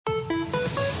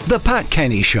The Pat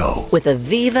Kenny Show with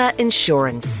Aviva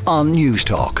Insurance on News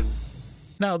Talk.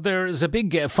 Now, there is a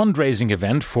big fundraising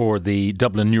event for the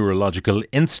Dublin Neurological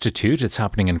Institute. It's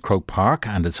happening in Croke Park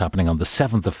and it's happening on the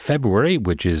 7th of February,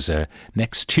 which is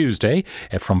next Tuesday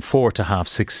from 4 to half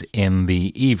 6 in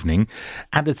the evening.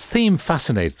 And its theme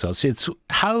fascinates us. It's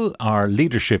how our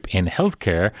leadership in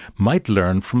healthcare might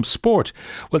learn from sport.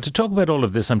 Well, to talk about all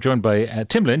of this, I'm joined by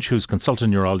Tim Lynch, who's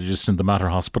consultant neurologist in the Mater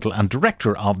Hospital and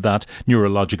director of that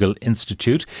Neurological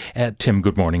Institute. Tim,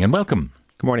 good morning and welcome.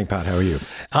 Good morning, Pat. How are you?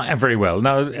 I'm very well.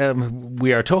 Now,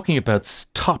 we are talking about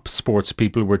top sports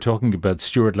people. We're talking about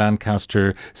Stuart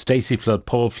Lancaster, Stacey Flood,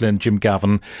 Paul Flynn, Jim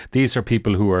Gavin. These are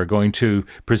people who are going to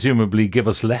presumably give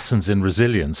us lessons in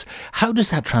resilience. How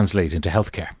does that translate into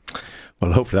healthcare?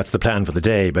 Well, hopefully that's the plan for the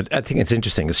day. But I think it's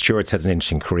interesting. Stuart's had an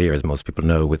interesting career, as most people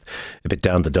know, with a bit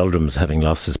down the doldrums, having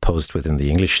lost his post within the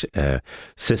English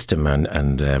system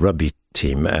and rugby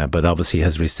team, but obviously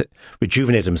has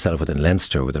rejuvenated himself within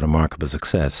Leinster with a remarkable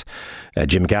success.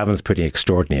 Jim Gavin's a pretty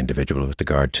extraordinary individual with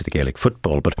regard to the Gaelic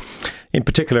football, but in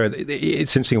particular,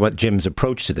 it's interesting what Jim's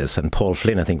approach to this, and Paul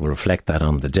Flynn, I think, will reflect that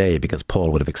on the day, because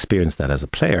Paul would have experienced that as a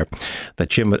player, that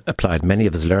Jim applied many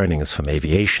of his learnings from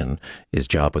aviation, his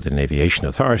job within an aviation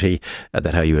authority,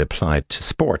 that how you would apply it to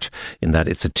sport, in that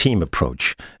it's a team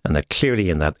approach, and that clearly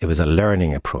in that it was a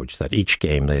learning approach, that each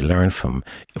game they learned from,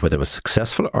 whether it was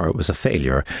successful or it was a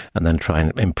failure, and then try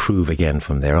and improve again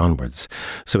from there onwards.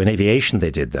 So in aviation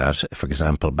they did that. For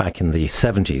example, back in the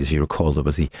 70s, if you recall, there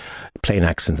was the plane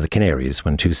accident of the Canaries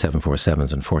when two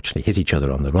 747s unfortunately hit each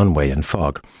other on the runway in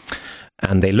fog.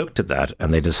 And they looked at that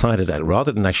and they decided that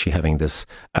rather than actually having this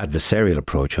adversarial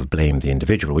approach of blame the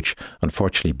individual, which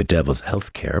unfortunately bedevils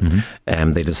healthcare,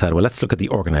 they decided, well, let's look at the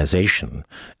organisation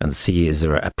and see, is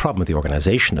there a problem with the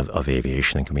organisation of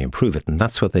aviation and can we improve it? And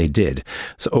that's what they did.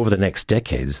 So over the next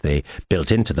decades, they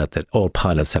built into that all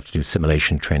pilots have to do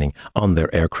simulation training on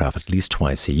their aircraft at least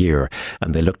twice a year.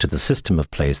 And they looked at the system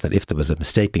of place that if there was a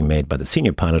mistake being made by the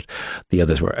senior pilot, the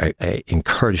others were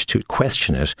encouraged to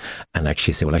question it and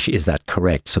actually say, well, actually, is that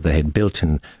correct? So they had built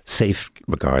in safe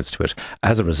regards to it.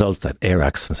 As a result, that air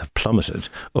accidents have plummeted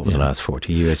over the last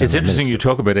 40 years. It's interesting you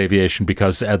talk about aviation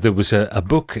because there was a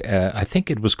book, I think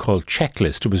it was called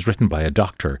Checklist. It was written by a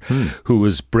doctor who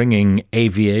was bringing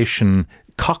aviation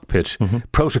cockpit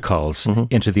protocols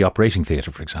into the operating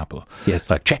theatre, for example. Yes.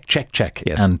 Like check.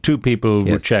 Yes. And two people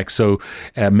would check. So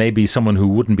maybe someone who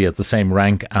wouldn't be at the same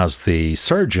rank as the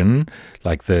surgeon,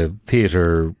 like the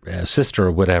theatre sister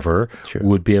or whatever,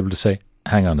 would be able to say,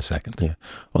 hang on a second. Yeah.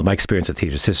 Well, my experience at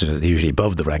theatre assistant is usually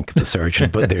above the rank of the surgeon,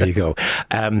 but there you go.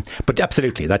 But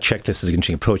absolutely, that checklist is an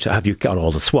interesting approach. Have you got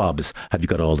all the swabs? Have you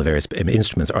got all the various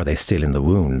instruments? Are they still in the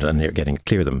wound? And you're getting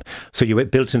clear of them. So you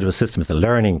built into a system with a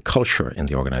learning culture in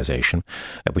the organisation,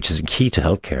 which is key to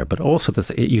healthcare, but also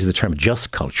it uses the term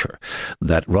just culture,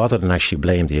 that rather than actually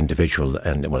blame the individual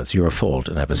and, well, it's your fault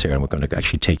and adversary and we're going to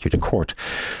actually take you to court,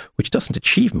 which doesn't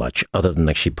achieve much other than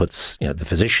actually puts the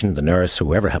physician, the nurse,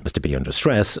 whoever happens to be under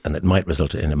stress, and it might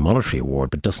result in a monetary award,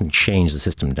 but doesn't change the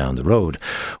system down the road.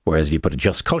 Whereas if you put a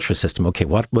just culture system, okay,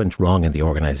 what went wrong in the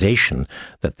organisation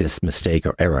that this mistake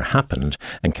or error happened,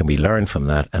 and can we learn from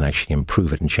that and actually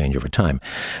improve it and change over time?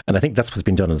 And I think that's what's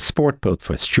been done in sport, both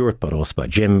for Stuart, but also by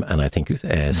Jim, and I think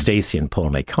Stacey and Paul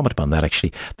may comment upon that.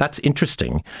 Actually, that's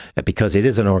interesting because it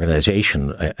is an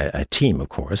organisation, a team, of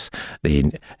course.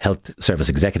 The health service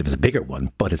executive is a bigger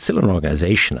one, but it's still an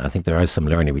organisation. I think there is some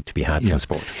learning to be had from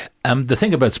sport. The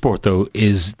thing about sport, though,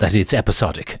 is that it's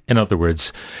episodic. In other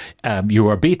words, you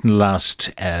are beaten last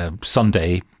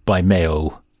Sunday by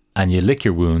Mayo and you lick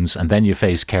your wounds and then you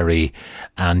face Kerry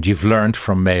and you've learned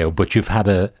from Mayo, but you've had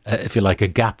if you like, a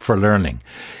gap for learning.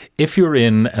 If you're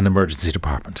in an emergency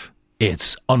department,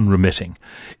 it's unremitting.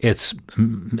 It's,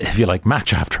 if you like,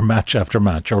 match after match after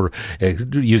match, or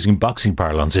using boxing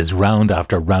parlance, it's round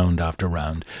after round after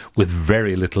round with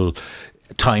very little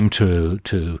time to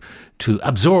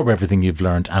absorb everything you've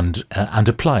learned and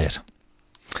apply it.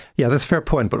 Yeah, that's a fair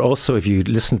point. But also, if you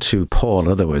listen to Paul, in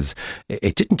other words,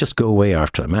 it didn't just go away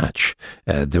after a match.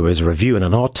 There was a review and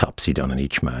an autopsy done in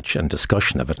each match and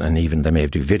discussion of it. And even they may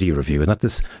do video review.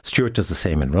 And Stuart does the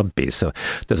same in rugby. So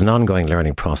there's an ongoing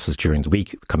learning process during the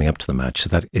week coming up to the match. So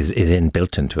that is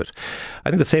built into it. I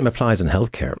think the same applies in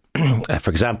healthcare.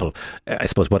 For example, I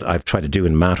suppose what I've tried to do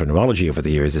in Mater Neurology over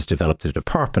the years is develop a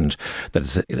department that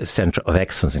is a centre of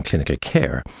excellence in clinical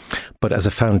care. But as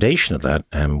a foundation of that,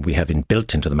 we have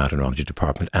built into the Neurology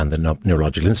Department and the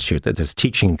Neurological Institute, that there's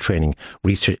teaching, training,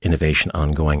 research, innovation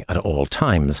ongoing at all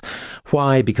times.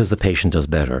 Why? Because the patient does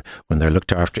better when they're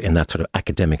looked after in that sort of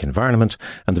academic environment.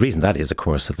 And the reason that is, of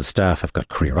course, that the staff have got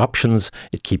career options.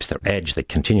 It keeps their edge. They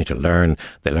continue to learn.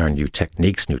 They learn new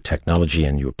techniques, new technology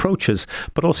and new approaches,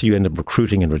 but also you end up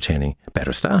recruiting and retaining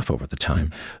better staff over the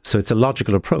time. So it's a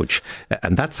logical approach.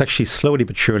 And that's actually slowly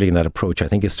but surely in that approach, I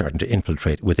think, is starting to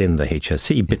infiltrate within the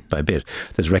HSE bit by bit.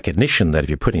 There's recognition that if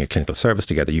you're putting a clinical service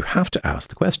together, you have to ask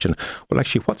the question, well,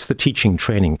 actually, what's the teaching,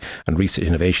 training and research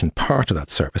innovation part of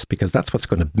that service? Because that's what's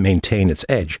going to maintain its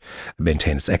edge,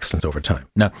 maintain its excellence over time.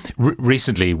 Now,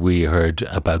 recently we heard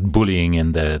about bullying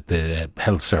in the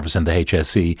health service and the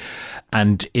HSE,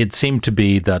 and it seemed to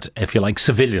be that, if you like,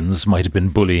 civilians might have been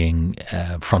bullying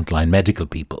frontline medical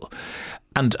people.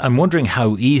 And I'm wondering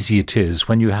how easy it is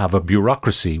when you have a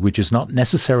bureaucracy which is not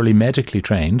necessarily medically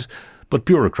trained, but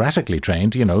bureaucratically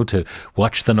trained, to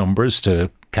watch the numbers, to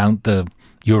count the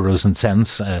euros and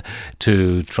cents,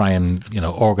 to try and,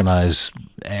 organise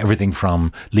everything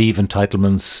from leave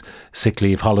entitlements, sick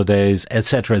leave, holidays,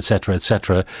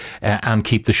 etc., and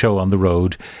keep the show on the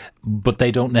road. But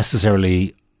they don't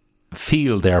necessarily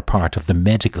feel they're part of the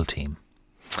medical team.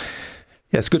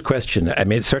 Yeah, it's a good question. I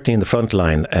mean, certainly in the front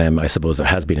line, I suppose there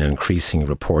has been an increasing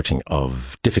reporting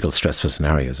of difficult, stressful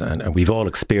scenarios, and we've all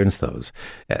experienced those.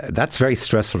 That's very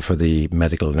stressful for the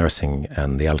medical, nursing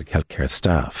and the allied healthcare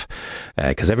staff,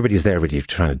 because everybody's there really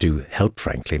trying to do help,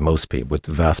 frankly, most people, with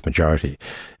the vast majority.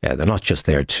 They're not just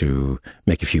there to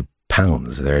make a few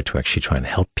pounds, they're there to actually try and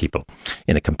help people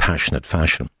in a compassionate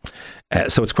fashion.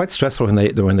 So it's quite stressful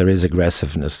when there is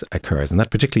aggressiveness occurs, and that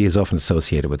particularly is often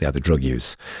associated with either drug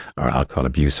use or alcohol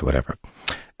abuse or whatever.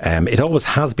 It always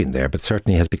has been there, but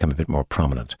certainly has become a bit more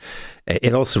prominent.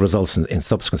 It also results in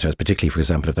subsequent concerns, particularly, for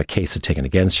example, if the case is taken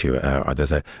against you or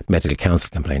there's a medical counsel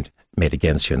complaint made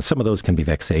against you, and some of those can be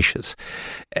vexatious.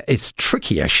 It's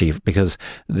tricky, actually, because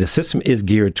the system is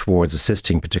geared towards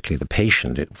assisting particularly the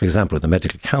patient. For example, with the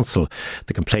medical counsel,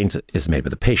 the complaint is made by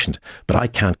the patient, but I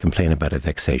can't complain about a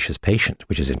vexatious patient,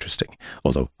 which is interesting,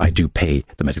 although I do pay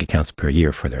the medical counsel per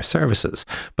year for their services,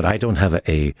 but I don't have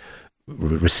a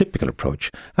reciprocal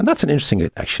approach. And that's an interesting,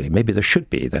 actually, maybe there should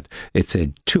be, that it's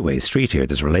a two-way street here.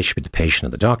 There's a relationship with the patient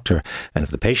and the doctor, and if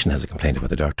the patient has a complaint about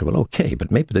the doctor, well, okay,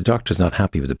 but maybe the doctor's not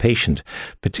happy with the patient,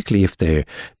 particularly if they're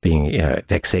being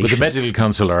vexatious. But the medical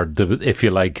counsel are, if you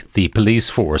like, the police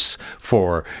force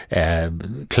for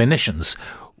clinicians,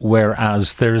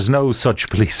 whereas there is no such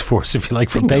police force, if you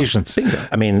like, for patients. Bingo.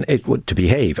 I mean, it would to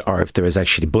behave, or if there is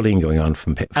actually bullying going on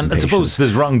from patients. And I suppose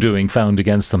there's wrongdoing found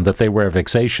against them, that they were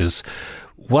vexatious.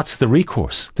 What's the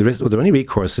recourse? The only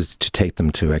recourse is to take them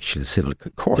to actually the civil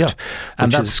court. Yeah.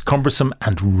 And that's cumbersome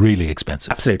and really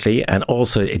expensive. Absolutely. And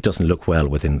also it doesn't look well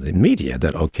within the media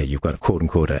that, okay, you've got a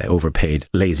quote-unquote overpaid,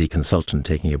 lazy consultant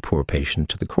taking a poor patient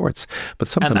to the courts. But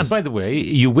sometimes... And by the way,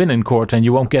 you win in court and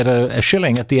you won't get a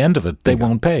shilling at the end of it. They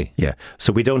won't pay. Yeah.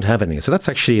 So we don't have anything. So that's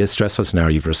actually a stressful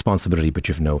scenario. You've responsibility, but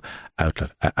you've no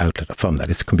outlet from that.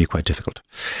 It can be quite difficult.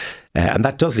 And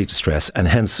that does lead to stress, and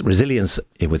hence resilience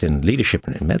within leadership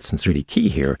in medicine is really key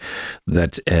here.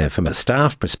 That from a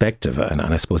staff perspective, and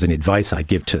I suppose any advice I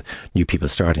give to new people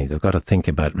starting, they've got to think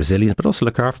about resilience, but also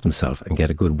look after themselves and get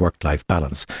a good work-life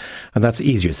balance. And that's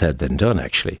easier said than done,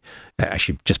 actually.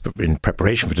 Actually, just in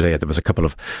preparation for today, there was a couple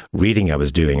of reading I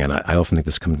was doing, and I often think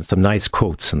there's some nice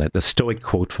quotes, and the Stoic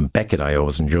quote from Beckett I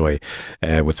always enjoy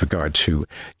with regard to,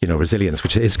 resilience,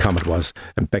 which his comment was,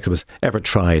 and Beckett was, ever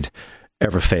tried,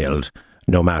 ever failed,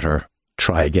 no matter,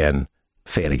 try again,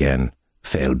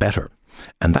 fail better.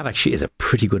 And that actually is a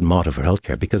pretty good motto for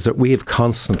healthcare, because we have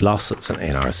constant losses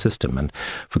in our system. And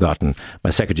forgotten,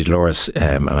 my secretary Dolores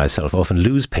and myself often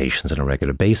lose patients on a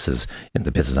regular basis in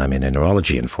the business I'm in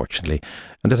neurology, unfortunately.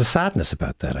 And there's a sadness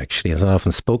about that, actually. As I've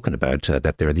often spoken about,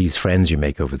 that there are these friends you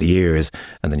make over the years,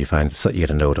 and then you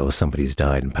get a note, oh, somebody's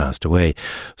died and passed away.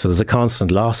 So there's a constant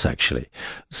loss, actually.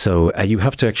 So you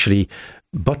have to actually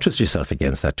buttress yourself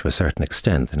against that to a certain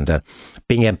extent, and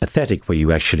being empathetic where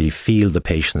you actually feel the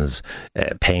patient's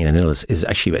pain and illness is a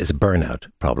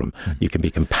burnout problem. You can be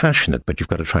compassionate, but you've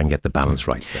got to try and get the balance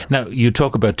right there. Now, you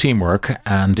talk about teamwork,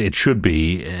 and it should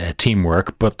be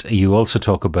teamwork, but you also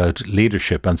talk about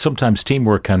leadership, and sometimes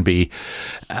teamwork can be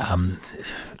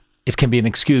it can be an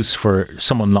excuse for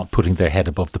someone not putting their head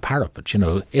above the parapet.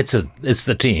 It's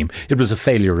the team. It was a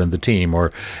failure in the team,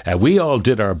 or we all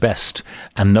did our best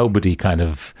and nobody kind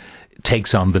of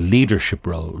takes on the leadership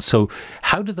role. So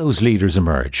how do those leaders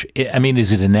emerge? I mean,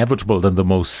 is it inevitable that the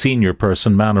most senior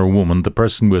person, man or woman, the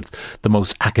person with the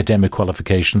most academic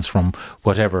qualifications from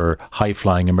whatever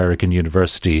high-flying American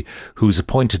university, who's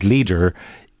appointed leader,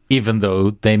 even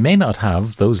though they may not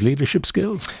have those leadership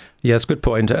skills. Yeah, that's a good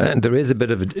point. And there is a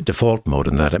bit of a default mode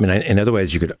in that. I mean, in other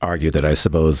ways, you could argue that I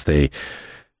suppose they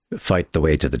fight the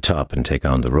way to the top and take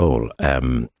on the role.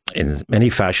 In many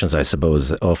fashions, I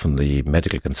suppose, often the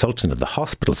medical consultant of the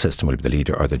hospital system will be the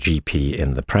leader or the GP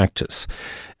in the practice.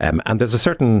 And there's a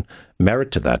certain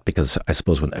merit to that because I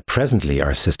suppose presently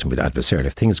our system with adversarial,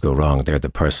 if things go wrong, they're the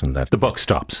person that... The buck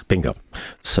stops. Bingo.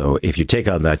 So if you take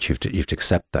on that, you have to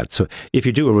accept that. So if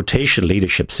you do a rotational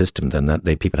leadership system, then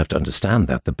people have to understand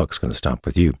that the buck's going to stop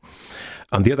with you.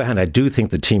 On the other hand, I do think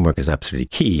the teamwork is absolutely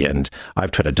key, and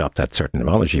I've tried to adopt that certain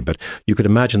terminology, but you could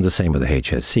imagine the same with the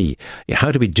HSC.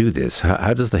 How do we do this?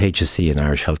 How does the HSC in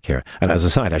Irish healthcare, and as a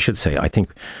side, I should say, I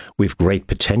think we've great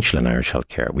potential in Irish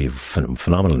healthcare. We've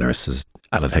phenomenal nurses,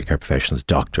 allied healthcare professionals,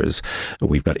 doctors.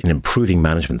 We've got an improving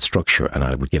management structure, and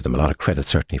I would give them a lot of credit,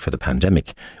 certainly, for the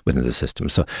pandemic within the system.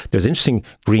 So there's interesting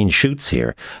green shoots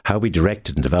here. How we direct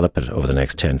it and develop it over the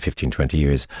next 10, 15, 20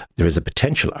 years, there is a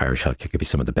potential Irish healthcare could be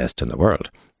some of the best in the world.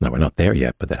 Now, we're not there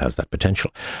yet, but that has that potential.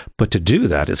 But to do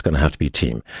that, it's going to have to be a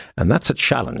team. And that's a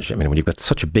challenge. I mean, when you've got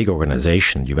such a big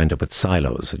organisation, you end up with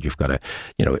silos. You've got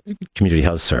community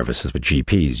health services with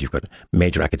GPs. You've got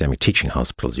major academic teaching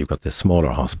hospitals. You've got the smaller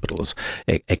hospitals,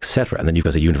 etc. And then you've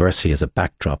got a university as a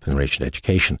backdrop in relation to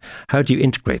education. How do you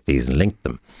integrate these and link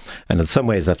them? And in some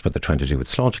ways, that's what they're trying to do with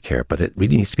slaughter care. But it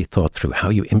really needs to be thought through how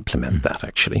you implement that,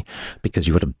 actually, because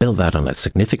you've got to build that on a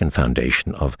significant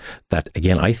foundation of that,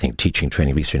 again, I think, teaching,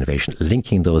 training, research, innovation,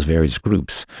 linking those various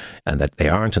groups, and that they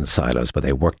aren't in silos, but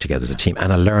they work together as a team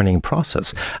and a learning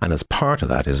process. And as part of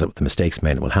that is that the mistakes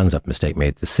made, well, hands up, mistake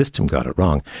made, the system got it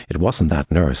wrong. It wasn't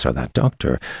that nurse or that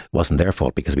doctor. It wasn't their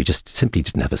fault because we just simply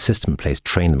didn't have a system in place,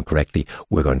 train them correctly.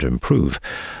 We're going to improve.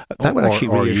 That would actually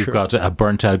or you've got a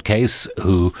burnt out case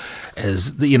who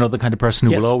is the kind of person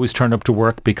who will always turn up to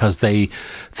work because they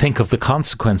think of the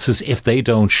consequences if they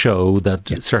don't show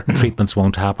that certain treatments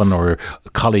won't happen, or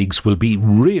colleagues will be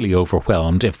really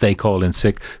overwhelmed if they call in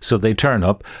sick, so they turn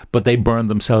up, but they burn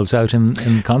themselves out in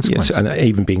consequence. Yes, and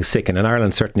even being sick. And in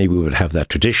Ireland, certainly we would have that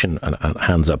tradition, and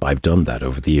hands up, I've done that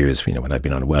over the years, when I've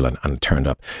been unwell and turned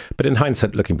up. But in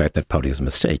hindsight, looking back, that probably was a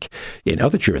mistake. In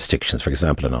other jurisdictions, for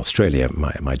example, in Australia,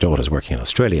 my daughter's working in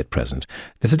Australia at present,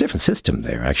 there's a different system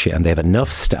there, actually, and they have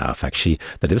enough staff, actually,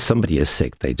 that if somebody is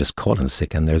sick, they just call in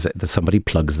sick and there's somebody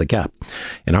plugs the gap.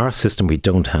 In our system, we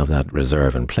don't have that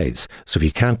reserve in place. So if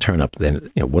you can't turn up, then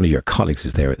one of your colleagues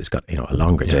is there, has got a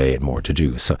longer day and more to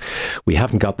do. So we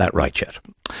haven't got that right yet.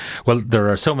 Well, there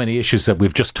are so many issues that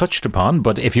we've just touched upon,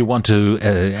 but if you want to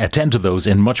attend to those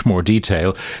in much more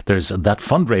detail, there's that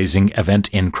fundraising event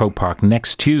in Croke Park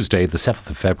next Tuesday, the 7th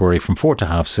of February from 4 to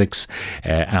half 6,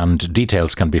 and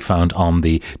details can be found on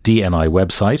the DNI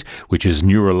website, which is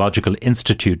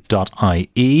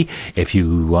neurologicalinstitute.ie. If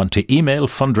you want to email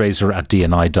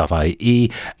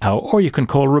fundraiser@dni.ie, or you can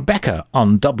call Rebecca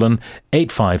on Dublin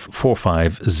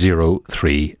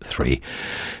 8545033.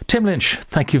 Tim Lynch,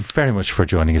 thank you very much for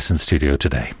joining us in studio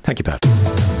today. Thank you, Pat.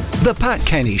 The Pat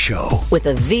Kenny Show. With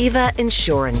Aviva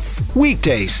Insurance.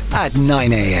 Weekdays at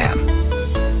 9 a.m.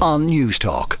 on News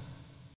Talk.